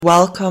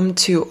Welcome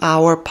to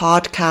our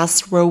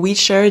podcast where we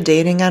share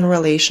dating and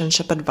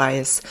relationship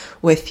advice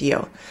with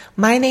you.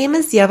 My name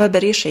is Yeva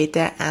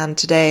Berishete, and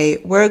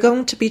today we're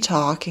going to be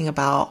talking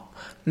about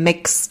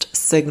mixed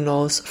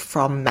signals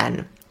from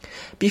men.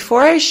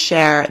 Before I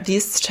share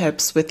these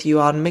tips with you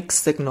on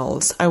mixed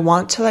signals, I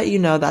want to let you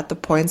know that the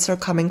points are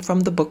coming from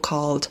the book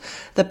called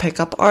The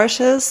Pickup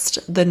Artist,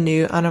 The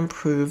New and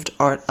Improved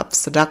Art of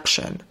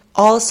Seduction.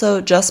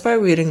 Also, just by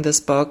reading this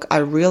book, I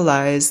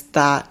realized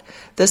that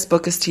this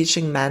book is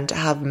teaching men to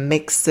have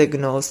mixed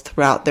signals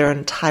throughout their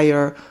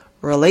entire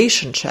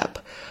relationship.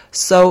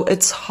 So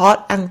it's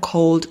hot and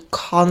cold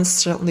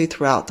constantly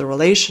throughout the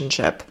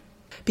relationship.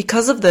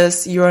 Because of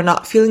this, you are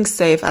not feeling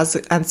safe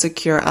and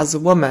secure as a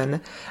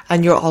woman,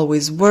 and you're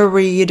always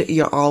worried,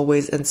 you're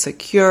always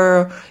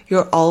insecure,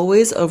 you're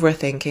always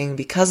overthinking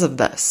because of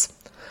this.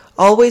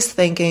 Always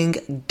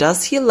thinking,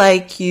 does he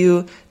like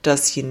you?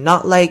 Does he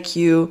not like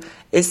you?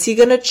 Is he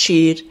gonna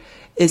cheat?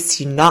 Is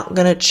he not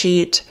gonna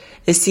cheat?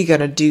 Is he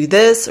gonna do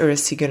this or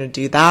is he gonna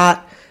do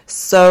that?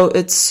 So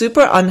it's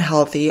super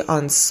unhealthy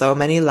on so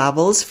many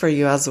levels for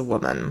you as a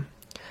woman.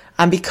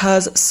 And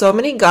because so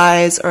many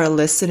guys are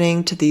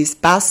listening to these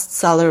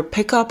bestseller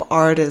pickup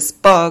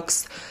artist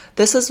books,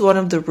 this is one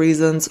of the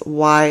reasons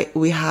why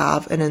we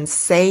have an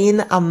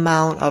insane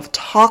amount of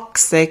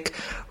toxic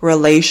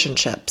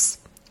relationships.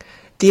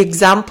 The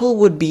example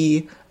would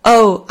be,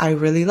 oh, I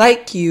really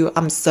like you,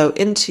 I'm so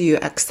into you,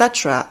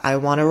 etc. I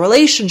want a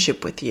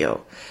relationship with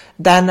you.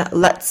 Then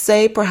let's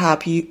say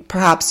perhaps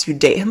you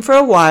date him for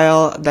a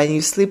while, then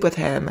you sleep with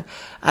him,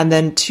 and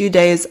then 2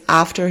 days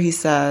after he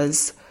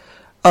says,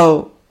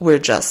 oh, we're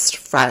just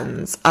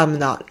friends, I'm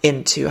not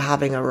into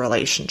having a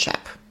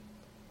relationship.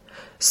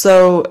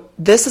 So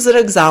this is an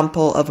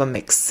example of a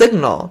mixed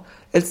signal.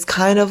 It's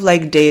kind of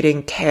like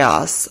dating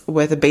chaos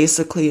with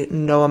basically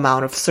no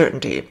amount of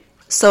certainty.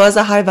 So as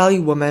a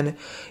high-value woman,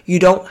 you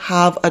don't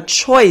have a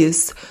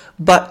choice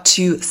but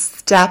to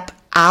step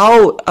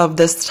out of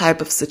this type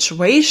of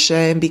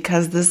situation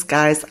because this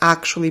guy's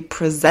actually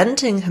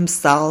presenting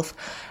himself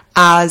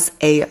as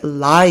a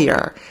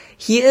liar.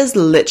 He is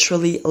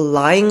literally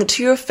lying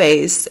to your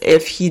face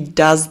if he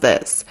does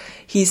this.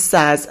 He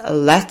says,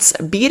 let's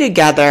be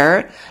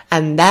together,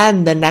 and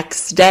then the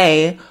next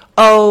day,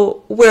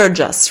 oh, we're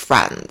just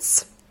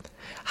friends.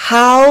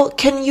 How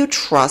can you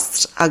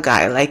trust a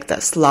guy like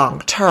this long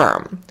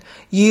term?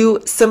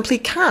 You simply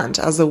can't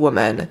as a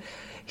woman.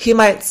 He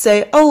might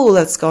say, oh,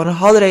 let's go on a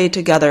holiday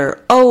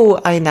together. Oh,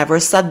 I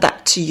never said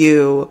that to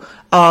you.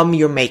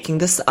 You're making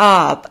this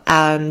up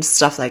and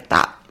stuff like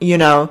that,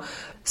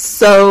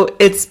 So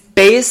it's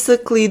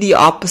basically the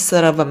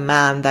opposite of a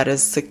man that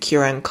is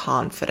secure and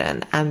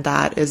confident, and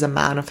that is a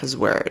man of his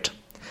word.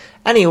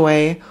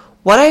 Anyway,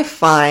 what I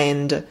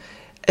find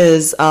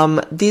is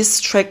these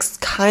tricks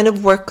kind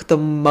of work the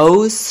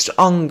most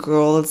on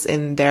girls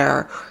in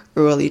their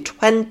early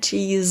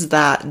 20s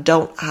that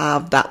don't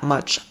have that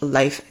much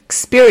life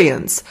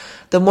experience.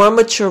 The more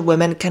mature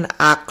women can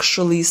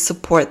actually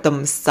support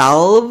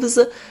themselves,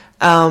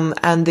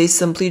 and they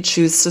simply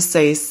choose to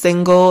stay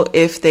single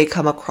if they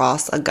come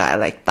across a guy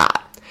like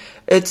that.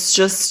 It's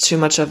just too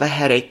much of a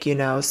headache,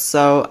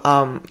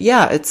 So,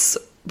 it's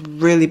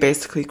really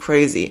basically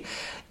crazy.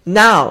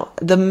 Now,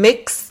 the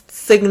mixed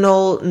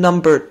signal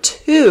number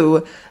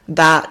 2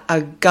 that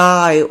a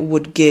guy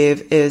would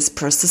give is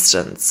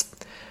persistence.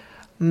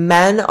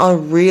 Men are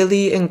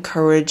really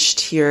encouraged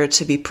here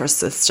to be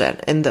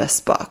persistent in this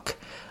book.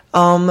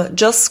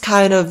 Just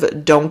kind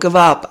of don't give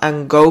up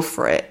and go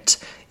for it.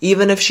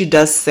 Even if she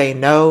does say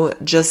no,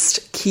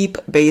 just keep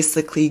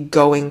basically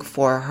going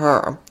for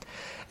her.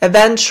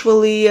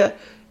 Eventually,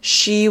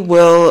 she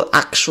will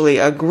actually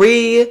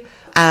agree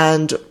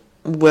and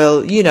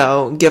will,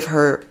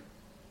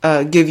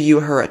 give you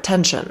her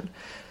attention.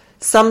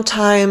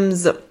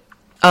 Sometimes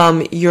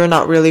you're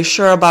not really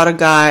sure about a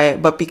guy,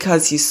 but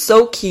because he's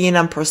so keen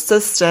and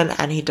persistent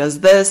and he does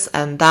this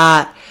and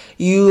that,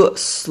 you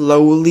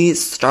slowly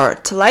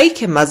start to like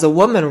him as a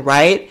woman,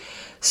 right?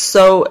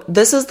 So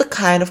this is the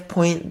kind of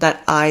point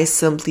that I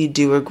simply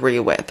do agree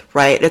with,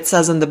 right? It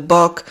says in the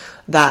book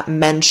that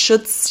men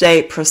should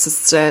stay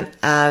persistent,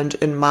 and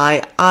in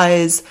my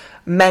eyes,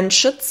 men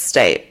should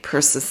stay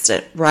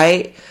persistent,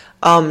 right?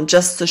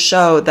 Just to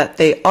show that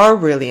they are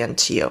really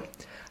into you.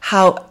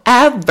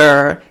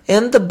 However,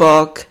 in the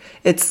book,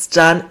 it's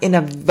done in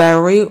a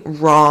very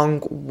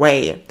wrong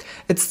way.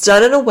 It's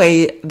done in a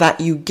way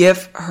that you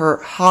give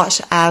her hot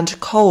and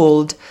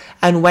cold,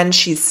 and when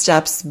she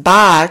steps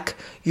back,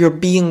 you're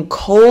being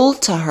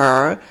cold to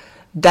her,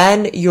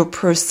 then you're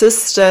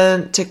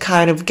persistent to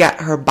kind of get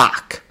her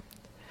back.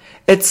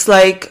 It's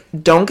like,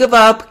 don't give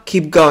up,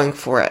 keep going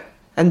for it.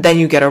 And then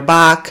you get her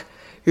back,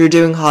 you're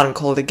doing hot and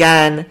cold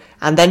again,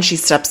 and then she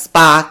steps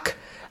back,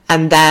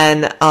 and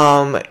then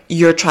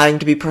you're trying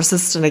to be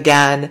persistent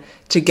again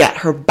to get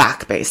her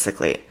back,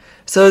 basically.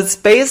 So it's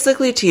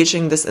basically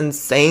teaching this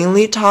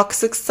insanely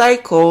toxic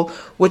cycle,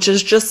 which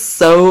is just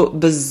so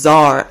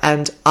bizarre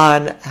and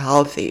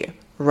unhealthy,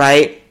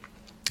 right?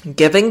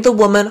 giving the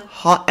woman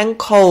hot and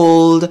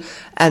cold,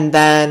 and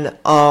then,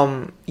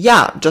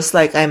 just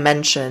like I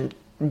mentioned,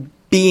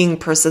 being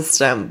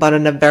persistent, but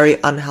in a very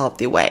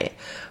unhealthy way.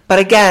 But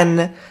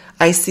again,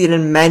 I see it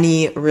in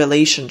many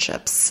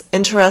relationships.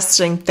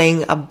 Interesting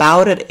thing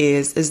about it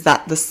is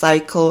that the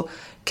cycle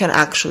can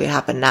actually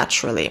happen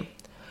naturally.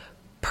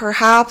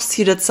 Perhaps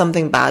he did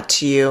something bad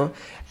to you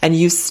and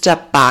you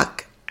step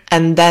back,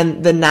 and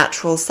then the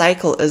natural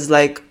cycle is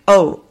like,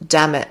 oh,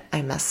 damn it,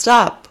 I messed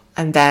up.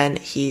 And then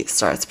he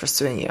starts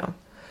pursuing you.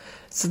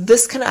 So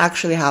this can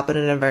actually happen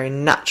in a very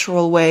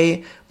natural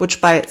way, which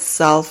by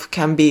itself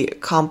can be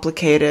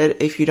complicated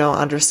if you don't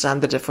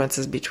understand the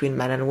differences between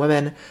men and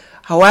women.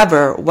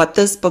 However, what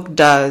this book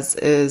does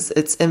is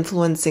it's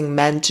influencing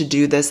men to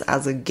do this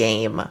as a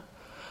game,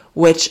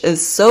 which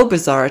is so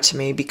bizarre to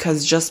me,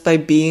 because just by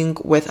being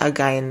with a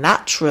guy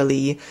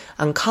naturally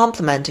and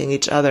complementing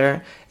each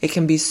other, it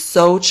can be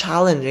so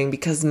challenging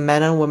because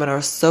men and women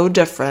are so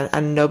different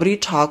and nobody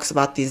talks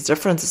about these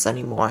differences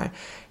anymore.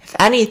 If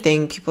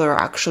anything, people are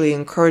actually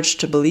encouraged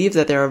to believe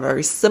that they are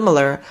very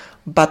similar,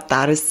 but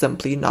that is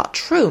simply not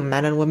true.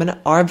 Men and women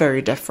are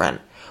very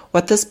different.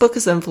 What this book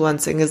is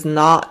influencing is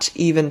not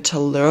even to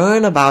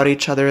learn about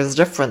each other's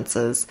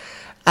differences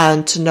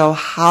and to know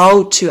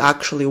how to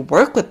actually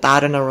work with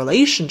that in a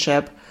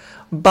relationship,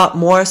 but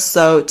more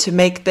so to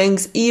make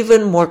things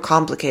even more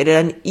complicated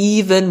and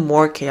even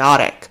more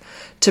chaotic,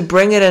 to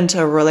bring it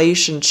into a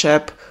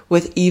relationship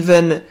with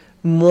even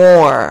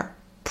more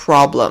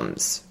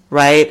problems,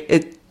 right?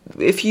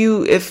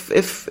 If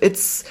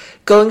it's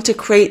going to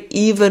create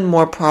even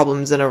more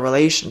problems in a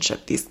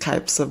relationship, these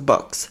types of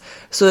books.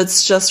 So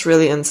it's just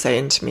really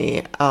insane to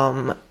me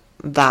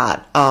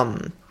that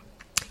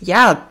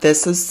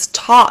this is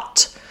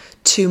taught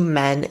to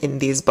men in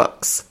these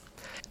books.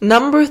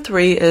 Number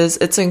 3 is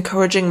it's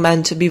encouraging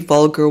men to be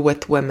vulgar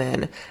with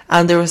women,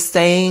 and they were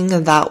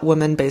saying that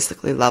women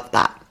basically love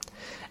that.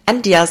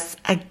 And yes,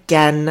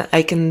 again,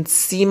 I can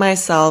see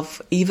myself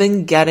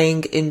even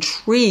getting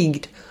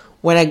intrigued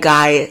when a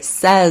guy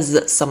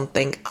says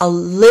something a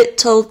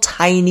little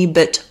tiny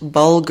bit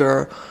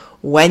vulgar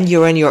when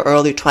you're in your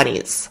early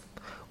 20s,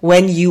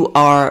 when you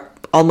are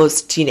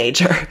almost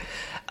teenager.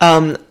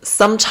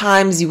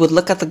 Sometimes you would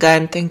look at the guy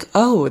and think,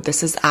 oh,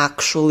 this is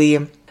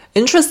actually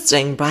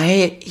interesting,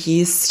 right?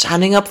 He's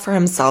standing up for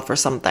himself or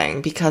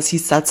something because he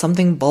said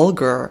something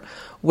vulgar,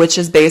 which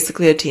is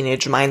basically a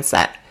teenage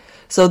mindset.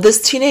 So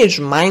this teenage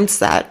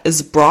mindset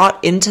is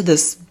brought into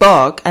this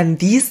book, and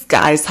these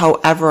guys,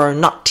 however, are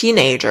not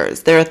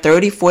teenagers. They're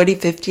 30, 40,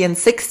 50, and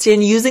 60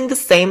 and using the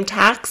same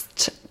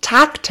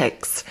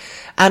tactics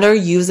and are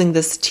using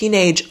this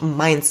teenage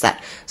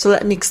mindset. So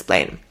let me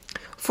explain.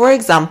 For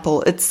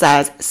example, it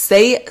says,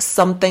 say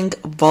something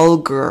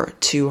vulgar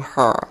to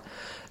her.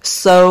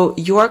 So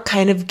you're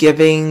kind of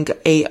giving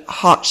a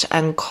hot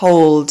and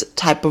cold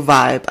type of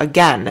vibe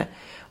again,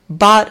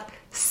 but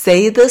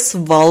say this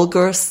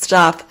vulgar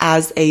stuff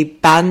as a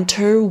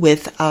banter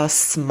with a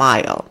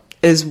smile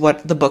is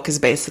what the book is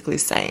basically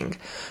saying.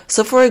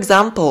 So for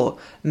example,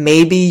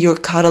 maybe you're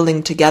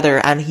cuddling together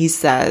and he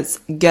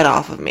says, get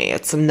off of me,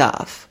 it's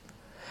enough.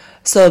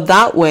 So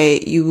that way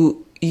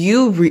you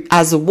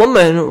as a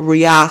woman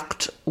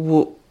react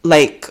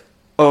like,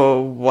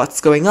 oh, what's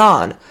going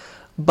on?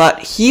 But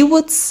he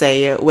would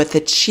say it with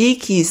a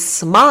cheeky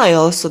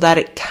smile so that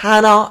it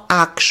cannot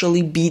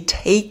actually be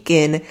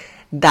taken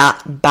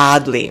that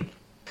badly.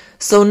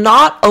 So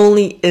not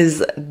only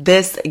is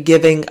this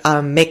giving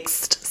a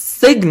mixed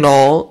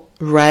signal,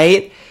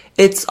 right?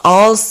 It's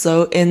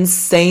also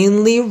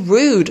insanely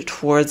rude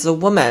towards a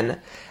woman.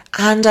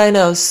 And I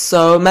know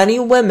so many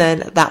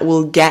women that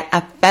will get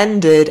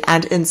offended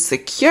and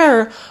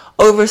insecure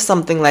over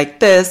something like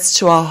this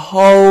to a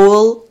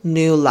whole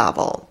new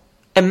level.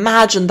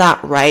 Imagine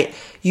that, right?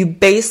 You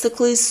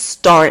basically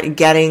start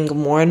getting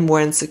more and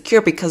more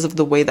insecure because of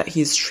the way that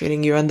he's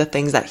treating you and the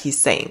things that he's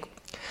saying.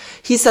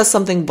 He says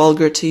something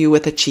vulgar to you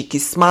with a cheeky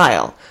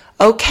smile.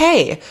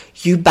 Okay,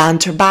 you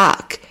banter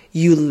back.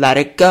 You let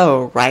it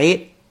go,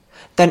 right?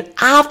 Then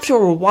after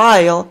a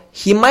while,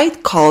 he might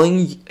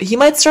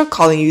start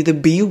calling you the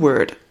B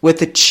word with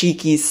a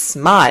cheeky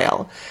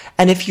smile.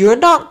 And if you're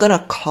not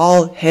gonna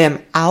call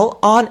him out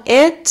on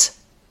it,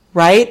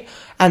 right?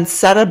 And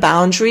set a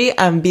boundary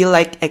and be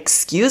like,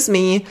 excuse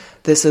me,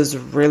 this is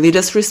really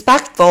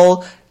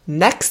disrespectful.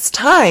 Next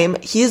time,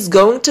 he's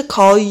going to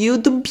call you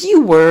the B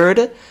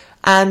word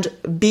and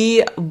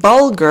be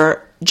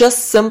vulgar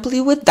just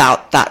simply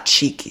without that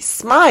cheeky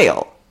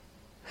smile.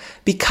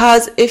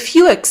 Because if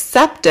you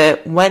accept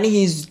it when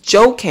he's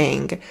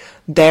joking,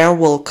 there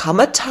will come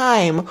a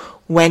time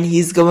when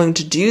he's going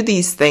to do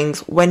these things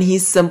when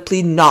he's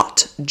simply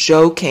not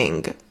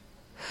joking.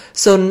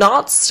 So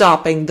not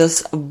stopping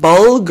this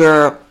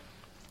vulgar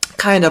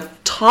kind of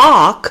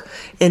talk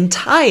in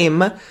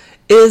time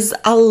is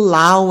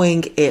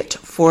allowing it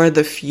for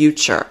the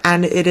future,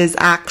 and it is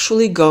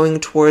actually going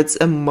towards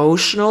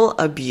emotional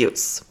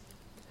abuse.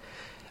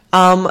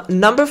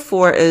 Number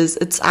 4 is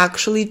it's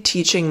actually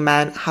teaching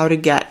men how to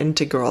get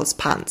into girls'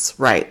 pants,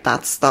 right?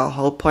 That's the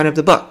whole point of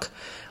the book.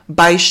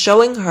 by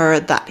showing her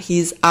that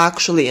he's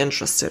actually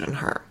interested in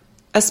her.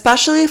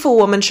 Especially if a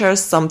woman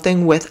shares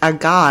something with a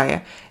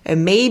guy, it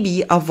may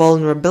be a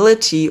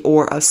vulnerability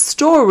or a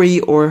story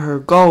or her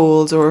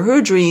goals or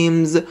her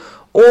dreams,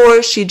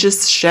 or she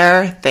just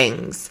share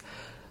things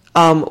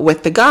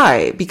with the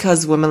guy,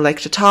 because women like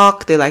to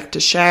talk, they like to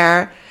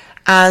share.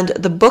 And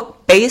the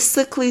book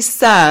basically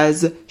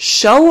says,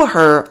 show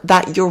her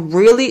that you're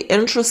really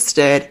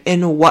interested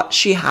in what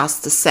she has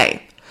to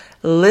say.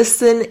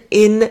 Listen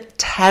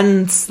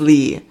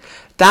intensely.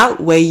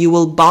 That way you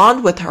will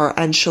bond with her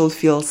and she'll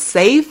feel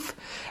safe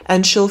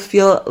and she'll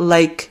feel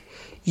like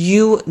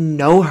you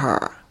know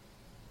her.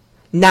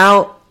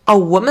 Now, a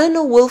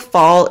woman will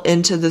fall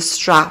into this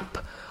trap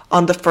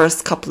on the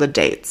first couple of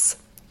dates.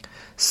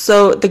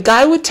 So the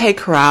guy would take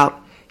her out.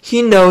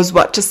 He knows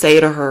what to say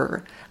to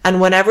her.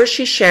 And whenever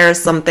she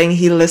shares something,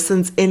 he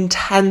listens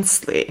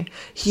intensely.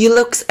 He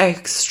looks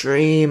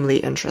extremely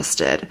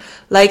interested.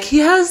 Like he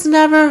has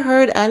never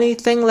heard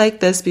anything like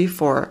this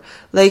before.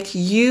 Like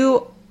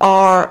you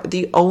are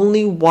the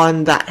only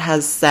one that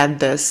has said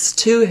this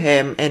to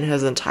him in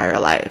his entire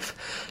life,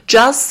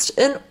 just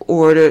in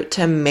order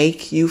to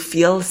make you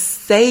feel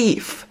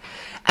safe.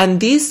 And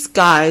these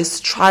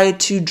guys try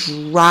to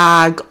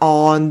drag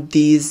on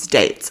these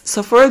dates.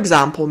 So for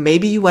example,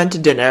 maybe you went to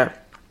dinner,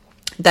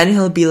 then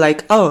he'll be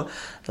like, oh,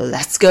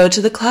 let's go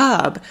to the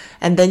club.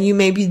 And then you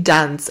maybe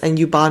dance and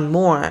you bond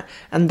more.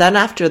 And then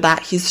after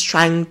that, he's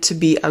trying to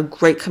be a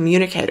great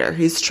communicator.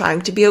 He's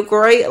trying to be a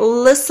great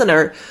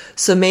listener.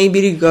 So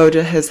maybe you go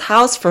to his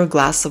house for a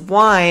glass of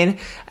wine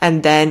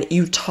and then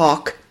you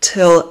talk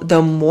till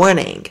the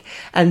morning.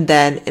 And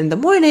then in the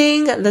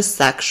morning, the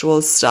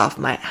sexual stuff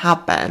might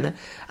happen.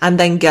 And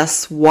then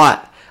guess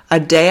what?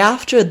 A day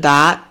after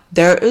that,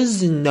 there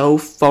is no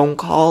phone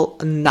call,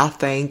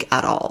 nothing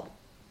at all.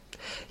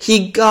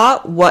 He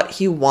got what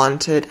he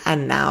wanted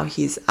and now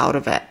he's out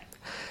of it.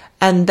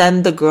 And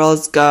then the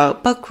girls go,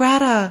 but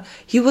Greta,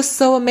 he was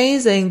so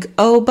amazing.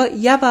 Oh, but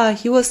Yeva,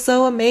 he was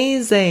so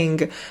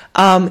amazing.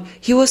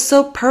 He was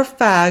so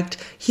perfect.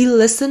 He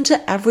listened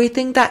to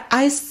everything that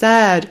I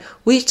said.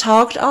 We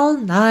talked all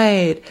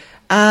night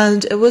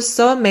and it was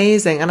so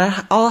amazing. And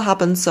it all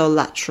happened so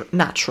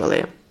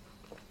naturally.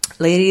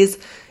 Ladies,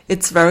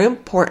 it's very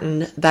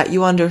important that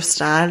you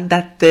understand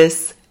that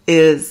this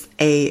is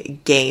a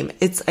game.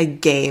 It's a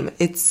game.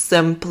 It's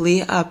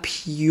simply a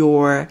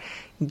pure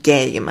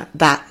game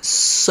that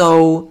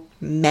so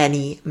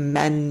many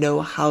men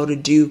know how to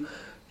do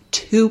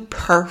to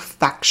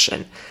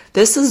perfection.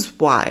 This is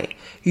why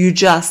you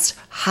just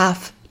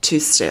have to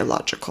stay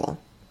logical.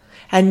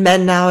 And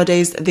men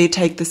nowadays, they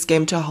take this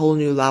game to a whole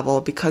new level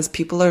because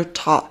people are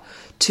taught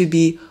to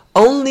be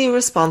only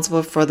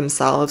responsible for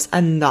themselves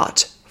and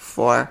not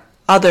for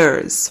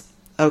others.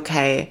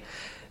 Okay?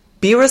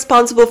 Be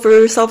responsible for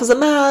yourself as a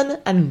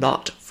man and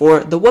not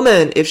for the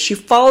woman. If she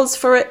falls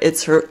for it,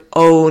 it's her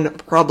own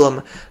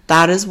problem.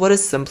 That is what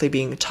is simply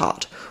being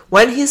taught.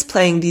 When he's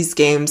playing these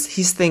games,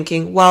 he's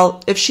thinking,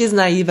 well, if she's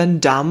naive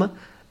and dumb,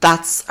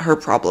 that's her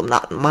problem,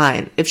 not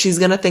mine. If she's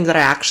going to think that I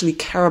actually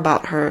care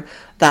about her,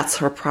 that's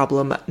her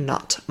problem,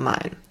 not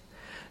mine.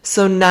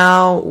 So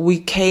now we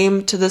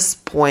came to this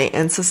point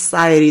in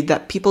society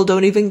that people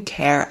don't even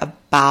care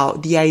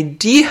about the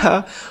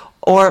idea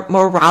or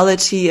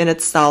morality in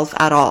itself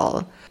at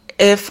all.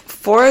 If,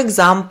 for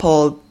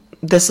example,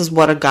 this is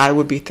what a guy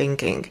would be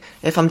thinking.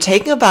 If I'm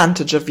taking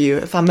advantage of you,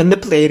 if I'm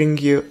manipulating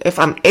you, if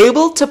I'm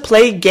able to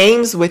play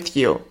games with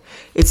you,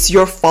 it's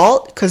your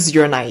fault because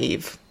you're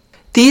naive.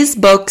 These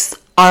books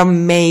are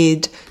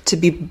made to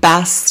be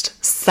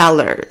best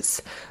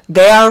sellers.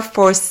 They are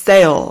for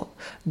sale.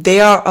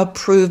 They are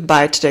approved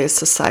by today's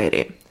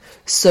society.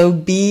 So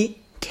be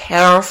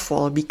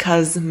careful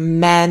because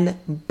men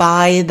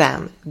buy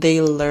them.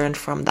 They learn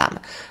from them.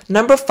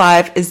 Number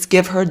 5 is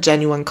give her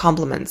genuine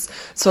compliments.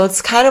 So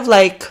it's kind of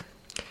like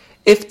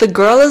if the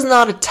girl is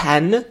not a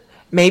 10,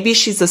 maybe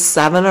she's a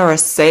 7 or a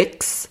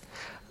 6,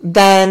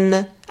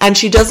 then, and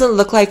she doesn't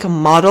look like a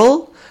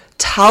model,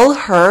 tell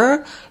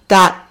her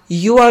that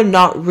you are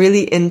not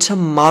really into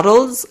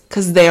models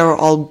because they are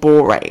all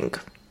boring.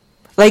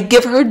 Like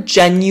give her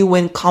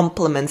genuine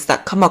compliments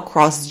that come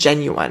across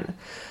genuine.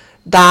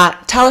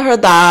 That tell her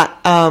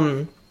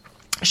that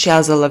she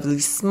has a lovely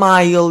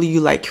smile, you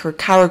like her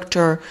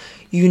character,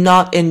 you're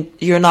not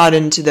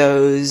into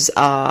those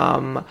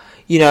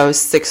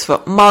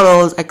 6-foot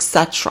models,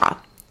 etc.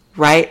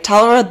 Right?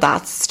 Tell her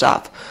that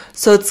stuff.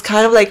 So it's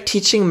kind of like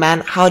teaching men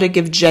how to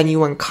give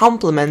genuine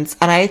compliments,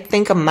 and I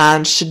think a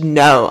man should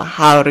know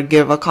how to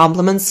give a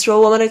compliments to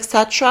a woman,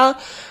 etc.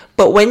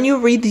 But when you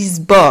read these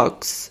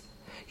books,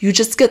 you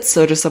just get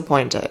so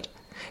disappointed.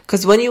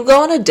 Because when you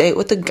go on a date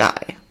with a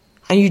guy,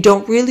 and you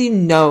don't really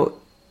know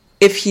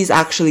if he's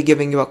actually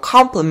giving you a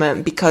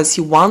compliment because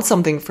he wants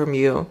something from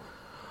you,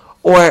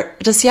 or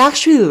does he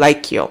actually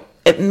like you?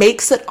 It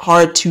makes it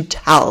hard to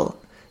tell,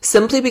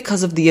 simply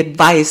because of the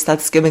advice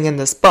that's given in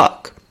this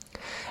book.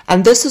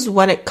 And this is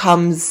when it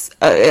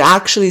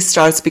actually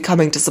starts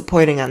becoming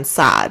disappointing and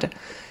sad.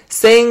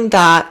 saying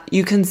that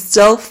you can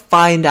still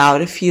find out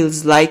if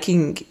he's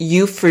liking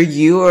you for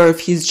you or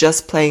if he's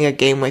just playing a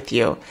game with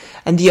you.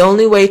 And the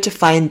only way to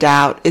find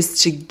out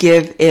is to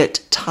give it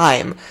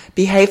time.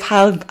 Behave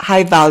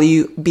high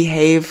value,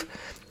 behave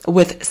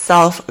with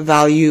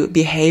self-value,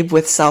 behave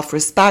with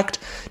self-respect.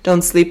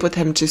 Don't sleep with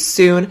him too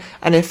soon.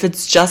 And if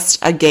it's just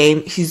a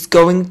game, he's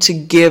going to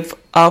give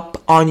up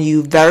on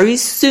you very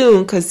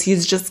soon because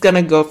he's just going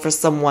to go for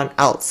someone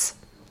else.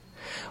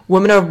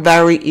 Women are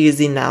very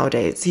easy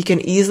nowadays. He can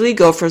easily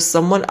go for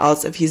someone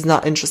else if he's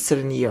not interested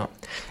in you.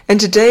 In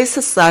today's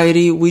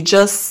society, we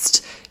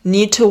just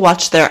need to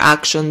watch their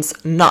actions,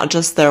 not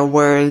just their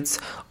words,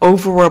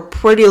 over a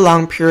pretty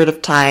long period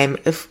of time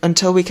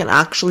until we can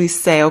actually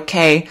say,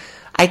 okay,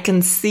 I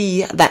can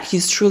see that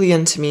he's truly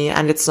into me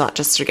and it's not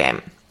just a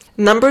game.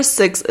 Number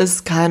 6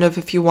 is kind of,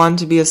 if you want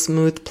to be a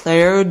smooth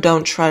player,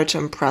 don't try to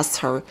impress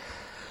her.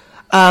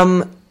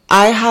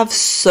 I have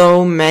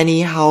so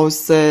many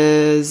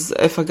houses.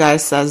 If a guy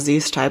says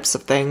these types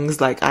of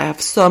things, like, I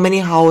have so many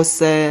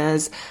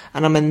houses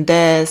and I'm in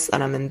this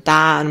and I'm in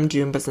that and I'm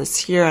doing business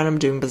here and I'm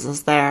doing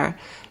business there.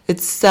 It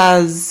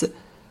says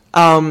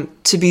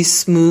to be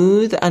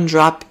smooth and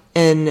drop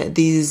in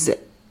these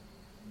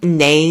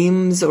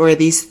names or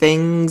these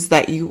things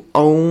that you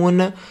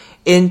own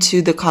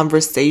into the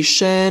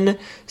conversation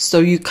so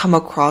you come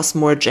across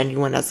more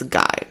genuine as a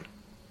guy.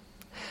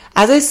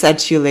 As I said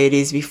to you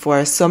ladies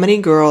before, so many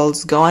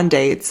girls go on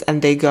dates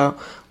and they go,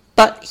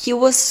 but he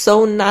was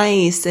so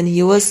nice and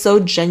he was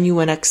so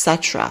genuine,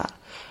 etc.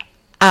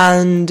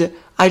 And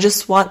I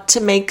just want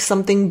to make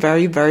something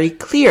very, very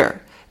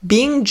clear.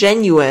 Being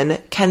genuine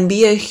can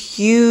be a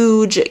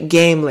huge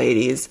game,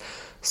 ladies.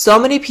 So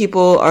many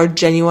people are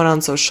genuine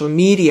on social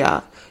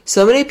media.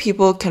 So many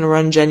people can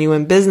run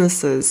genuine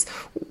businesses.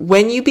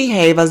 When you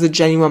behave as a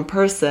genuine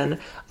person,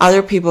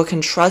 other people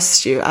can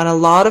trust you. And a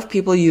lot of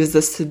people use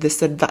this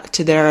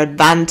to their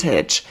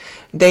advantage.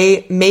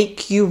 They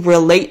make you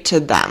relate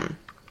to them.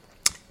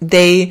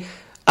 They,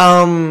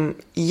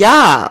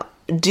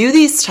 do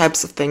these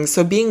types of things.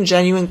 So being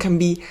genuine can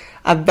be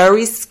a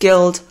very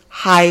skilled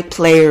high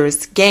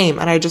players game.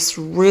 And I just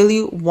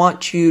really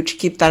want you to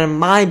keep that in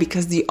mind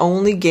because the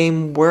only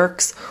game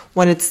works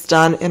when it's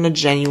done in a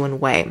genuine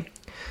way.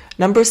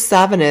 Number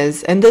 7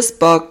 is, in this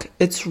book,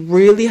 it's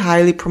really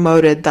highly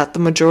promoted that the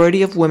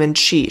majority of women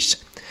cheat.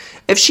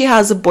 If she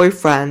has a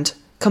boyfriend,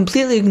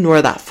 completely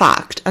ignore that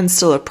fact and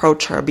still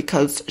approach her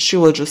because she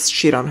will just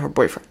cheat on her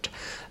boyfriend.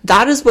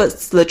 That is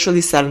what's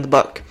literally said in the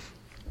book.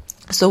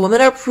 So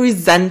women are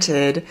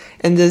presented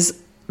in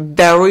this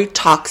very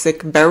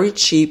toxic, very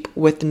cheap,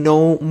 with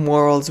no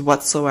morals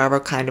whatsoever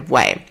kind of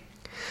way.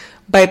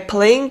 By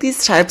playing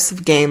these types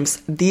of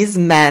games, these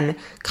men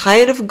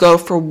kind of go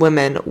for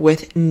women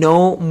with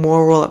no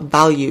moral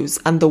values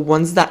and the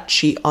ones that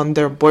cheat on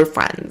their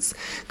boyfriends.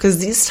 Because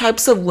these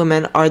types of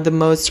women are the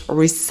most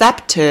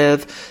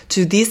receptive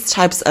to these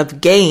types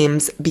of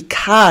games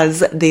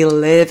because they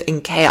live in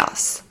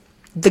chaos.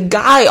 The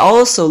guy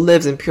also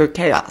lives in pure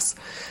chaos.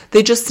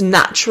 They just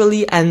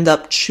naturally end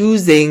up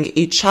choosing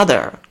each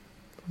other,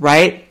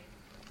 right?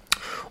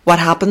 What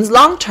happens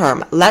long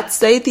term? Let's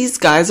say these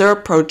guys are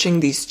approaching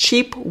these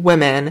cheap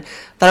women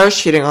that are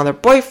cheating on their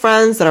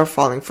boyfriends, that are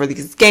falling for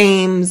these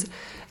games.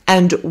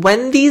 And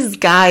when these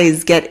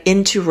guys get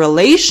into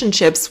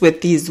relationships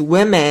with these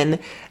women,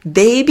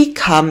 they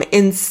become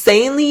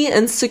insanely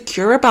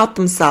insecure about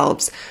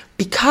themselves.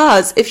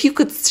 Because if you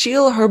could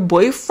steal her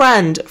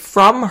boyfriend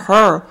from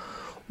her,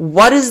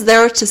 what is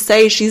there to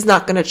say she's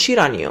not going to cheat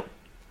on you?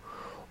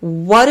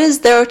 What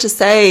is there to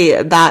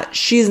say that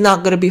she's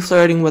not going to be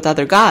flirting with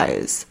other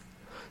guys?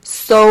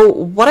 So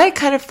what I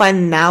kind of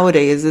find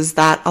nowadays is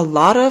that a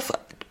lot of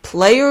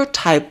player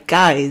type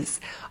guys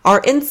are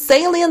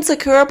insanely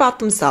insecure about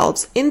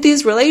themselves in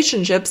these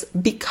relationships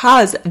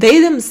because they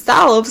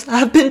themselves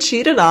have been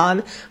cheated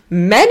on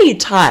many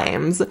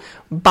times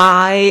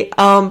by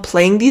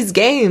playing these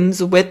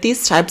games with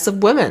these types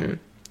of women,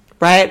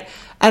 right?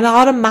 And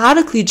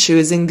automatically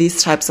choosing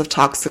these types of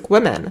toxic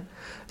women.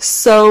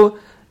 So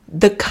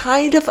the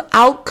kind of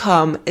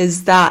outcome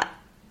is that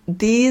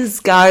these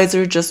guys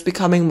are just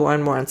becoming more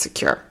and more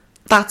insecure.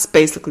 That's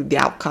basically the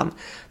outcome.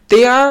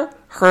 They are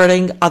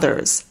hurting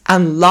others,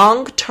 and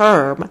long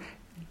term,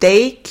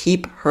 they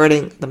keep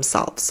hurting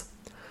themselves.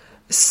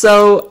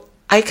 So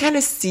I kind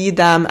of see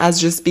them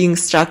as just being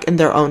stuck in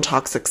their own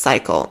toxic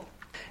cycle.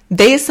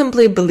 They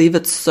simply believe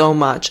it so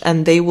much,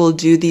 and they will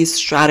do these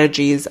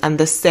strategies and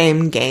the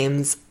same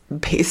games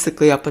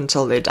basically up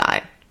until they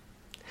die.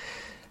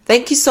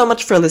 Thank you so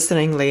much for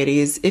listening,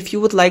 ladies. If you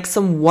would like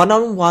some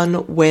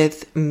one-on-one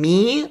with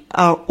me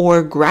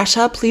or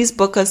Greta, please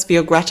book us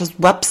via Greta's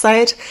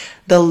website.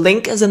 The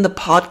link is in the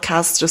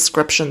podcast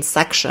description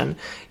section.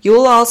 You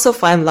will also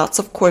find lots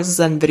of courses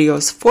and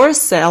videos for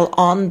sale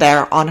on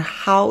there on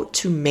how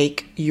to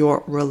make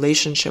your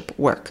relationship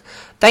work.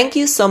 Thank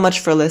you so much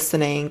for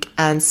listening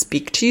and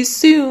speak to you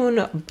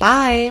soon.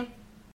 Bye.